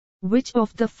Which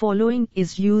of the following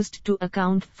is used to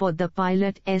account for the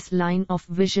pilot's line of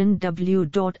vision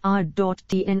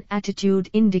W.R.T an attitude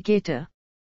indicator?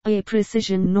 A.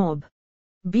 Precision knob.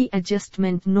 B.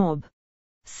 Adjustment knob.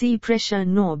 C. Pressure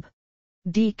knob.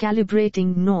 D.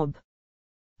 Calibrating knob.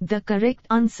 The correct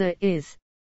answer is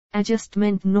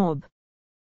adjustment knob.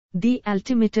 The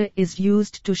altimeter is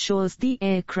used to show the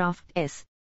aircraft's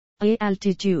A.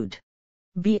 altitude,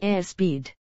 B.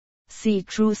 airspeed, C.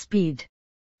 true speed,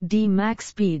 D. max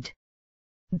speed.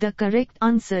 The correct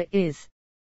answer is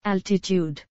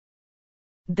altitude.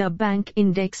 The bank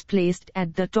index placed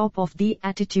at the top of the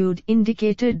attitude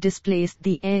indicator displays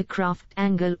the aircraft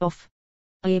angle of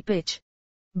A. pitch,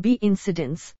 B.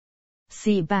 incidence,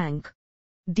 C. bank,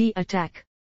 D. attack.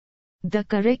 The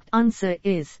correct answer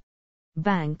is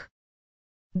bank.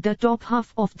 The top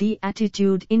half of the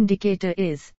attitude indicator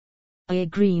is A.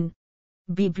 green,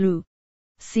 B. blue,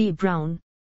 C. brown,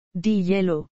 D.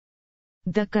 yellow.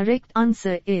 The correct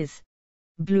answer is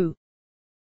blue.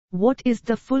 What is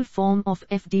the full form of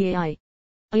FDAI?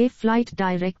 A. Flight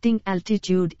Directing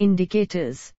Altitude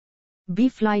Indicators. B.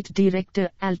 Flight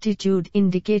Director Altitude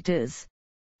Indicators.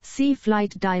 C.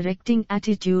 Flight Directing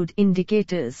Attitude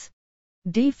Indicators.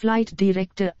 D. Flight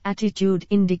Director Attitude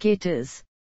Indicators.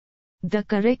 The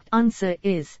correct answer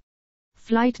is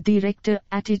Flight Director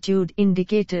Attitude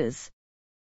Indicators.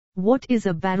 What is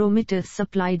a barometer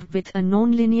supplied with a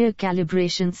nonlinear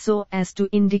calibration so as to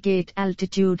indicate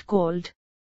altitude called?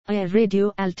 A.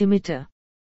 Radio altimeter.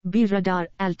 B. Radar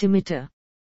altimeter.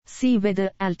 C.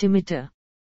 Weather altimeter.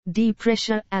 D.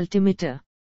 Pressure altimeter.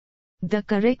 The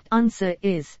correct answer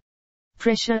is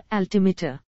pressure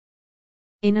altimeter.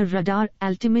 In a radar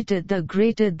altimeter, the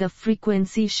greater the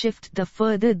frequency shift, the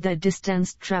further the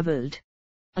distance traveled.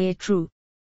 A. true.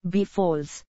 B.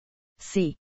 false.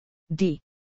 C. D.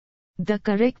 The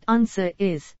correct answer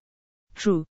is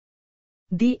true.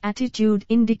 The attitude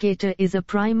indicator is a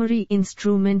primary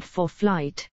instrument for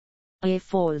flight. A.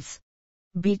 false.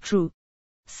 B. true.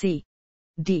 C.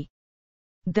 D.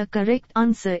 The correct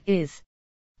answer is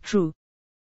true.